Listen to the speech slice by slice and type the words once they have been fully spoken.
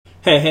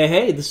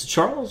Hey, this is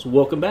Charles.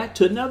 Welcome back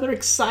to another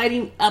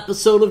exciting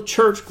episode of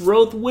Church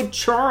Growth with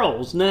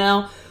Charles.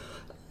 Now,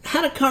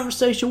 had a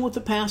conversation with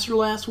the pastor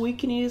last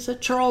week, and he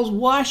said, Charles,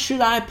 why should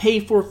I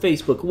pay for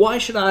Facebook? Why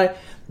should I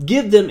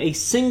give them a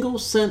single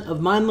cent of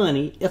my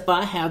money if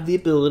I have the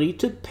ability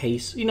to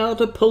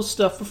to post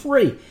stuff for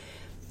free?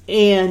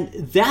 And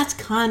that's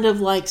kind of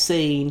like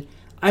saying,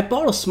 I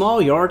bought a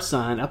small yard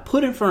sign, I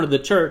put it in front of the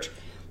church,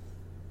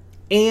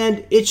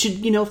 and it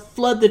should,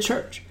 flood the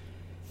church.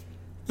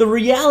 The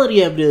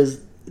reality of it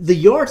is, the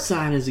yard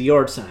sign is a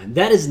yard sign.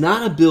 That is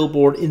not a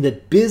billboard in the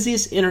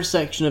busiest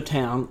intersection of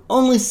town,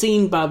 only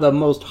seen by the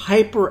most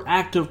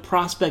hyperactive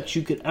prospects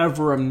you could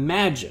ever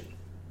imagine.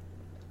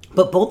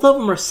 But both of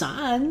them are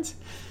signs.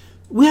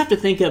 We have to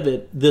think of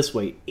it this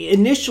way.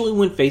 Initially,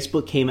 when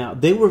Facebook came out,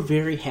 they were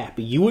very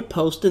happy. You would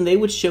post and they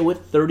would show it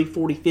 30,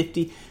 40,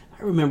 50.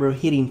 I remember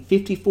hitting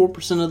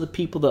 54% of the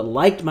people that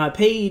liked my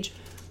page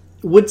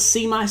would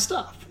see my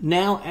stuff.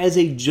 Now, as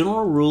a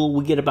general rule,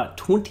 we get about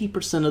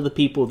 20% of the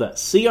people that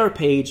see our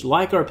page,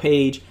 like our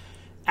page,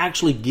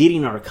 actually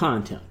getting our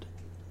content.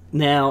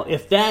 Now,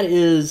 if that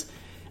is,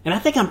 and I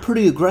think I'm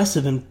pretty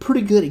aggressive and pretty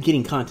good at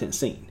getting content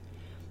seen.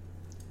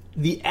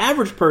 The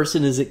average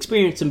person is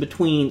experiencing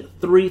between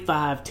 3,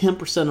 5,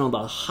 10% on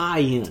the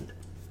high end.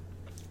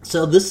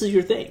 So this is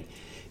your thing.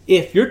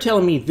 If you're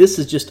telling me this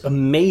is just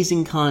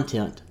amazing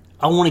content,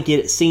 I want to get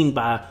it seen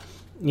by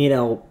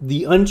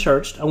the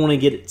unchurched, I want to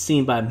get it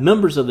seen by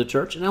members of the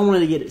church, and I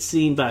want to get it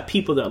seen by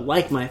people that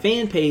like my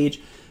fan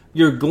page,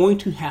 you're going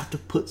to have to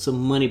put some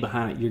money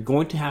behind it. You're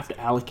going to have to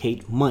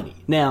allocate money.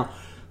 Now,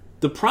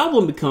 the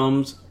problem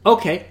becomes,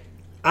 okay,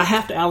 I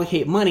have to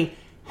allocate money.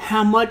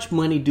 How much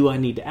money do I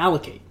need to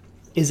allocate?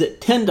 Is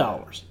it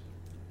 $10?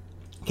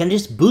 Can I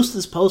just boost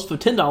this post for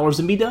 $10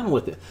 and be done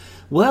with it?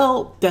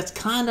 Well, that's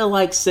kind of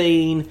like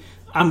saying,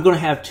 I'm going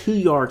to have 2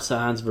 yard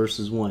signs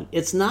versus 1.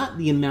 It's not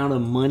the amount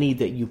of money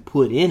that you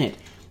put in it.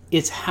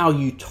 It's how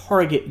you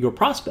target your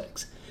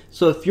prospects.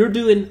 So if you're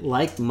doing,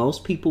 like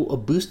most people, a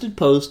boosted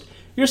post,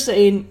 you're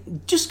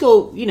saying, just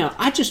go,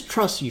 I just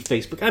trust you,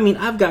 Facebook. I mean,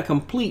 I've got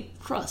complete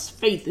trust,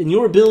 faith in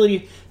your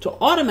ability to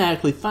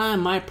automatically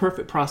find my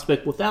perfect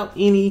prospect without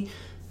any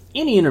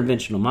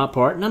intervention on my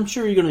part. And I'm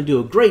sure you're going to do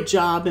a great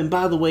job. And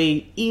by the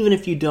way, even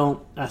if you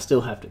don't, I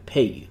still have to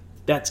pay you.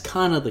 That's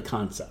kind of the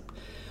concept.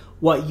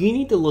 What you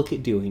need to look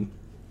at doing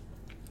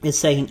is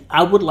saying,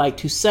 I would like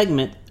to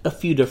segment a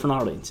few different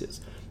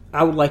audiences.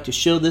 I would like to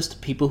show this to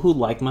people who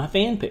like my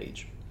fan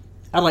page.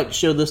 I'd like to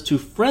show this to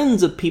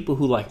friends of people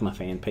who like my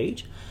fan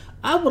page.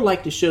 I would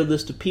like to show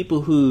this to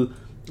people who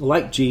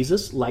like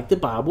Jesus, like the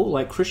Bible,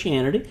 like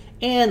Christianity,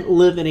 and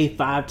live in a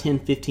 5,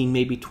 10, 15,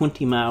 maybe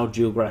 20-mile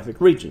geographic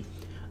region.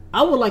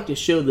 I would like to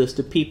show this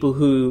to people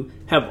who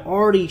have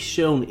already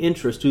shown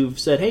interest, who've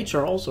said, hey,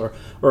 Charles, or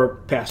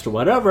Pastor,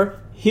 whatever,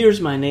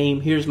 here's my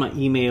name, here's my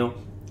email,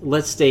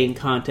 let's stay in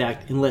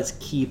contact, and let's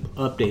keep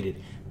updated.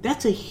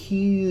 That's a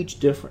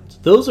huge difference.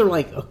 Those are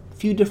like a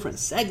few different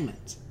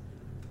segments.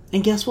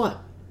 And guess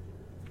what?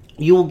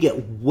 You will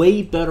get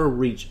way better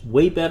reach,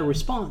 way better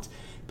response,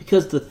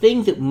 because the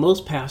thing that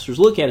most pastors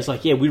look at is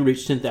like, yeah, we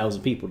reached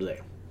 10,000 people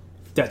today.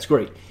 That's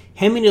great.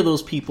 How many of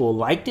those people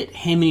liked it?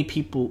 How many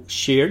people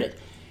shared it?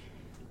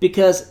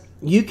 Because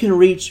you can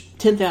reach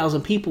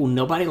 10,000 people,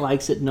 nobody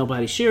likes it,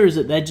 nobody shares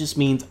it, that just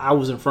means I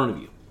was in front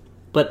of you.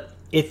 But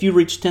if you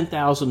reach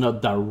 10,000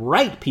 of the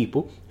right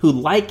people who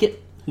like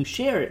it, who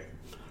share it,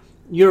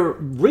 your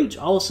reach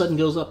all of a sudden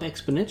goes up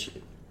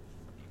exponentially.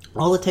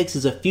 All it takes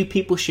is a few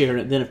people sharing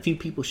it, then a few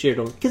people share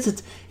it, because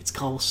it's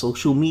called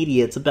social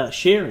media, it's about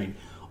sharing.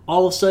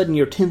 All of a sudden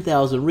your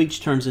 10,000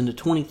 reach turns into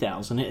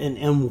 20,000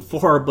 and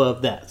far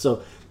above that.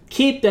 So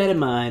keep that in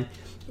mind.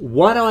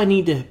 Why do I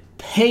need to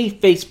pay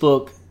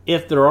Facebook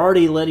if they're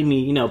already letting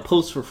me,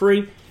 post for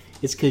free?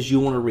 It's because you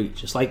want to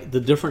reach. It's like the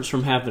difference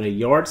from having a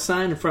yard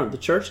sign in front of the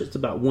church, it's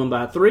about 1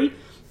 by 3,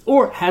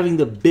 or having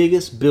the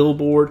biggest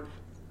billboard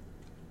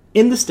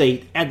in the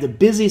state at the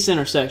busiest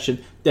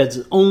intersection that's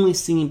only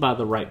seen by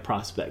the right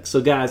prospects. So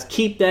guys,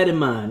 keep that in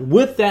mind.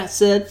 With that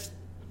said,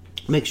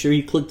 make sure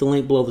you click the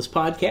link below this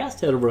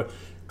podcast. Head over to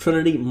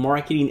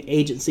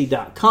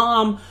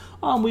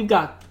trinitymarketingagency.com. We've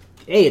got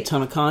a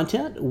ton of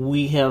content.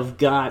 We have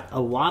got a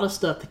lot of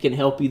stuff that can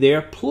help you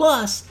there.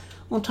 Plus,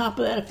 on top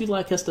of that, if you'd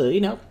like us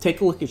to,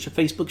 take a look at your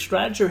Facebook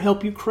strategy or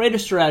help you create a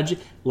strategy,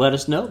 let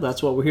us know.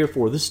 That's what we're here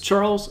for. This is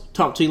Charles.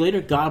 Talk to you later.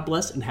 God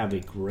bless and have a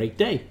great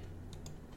day.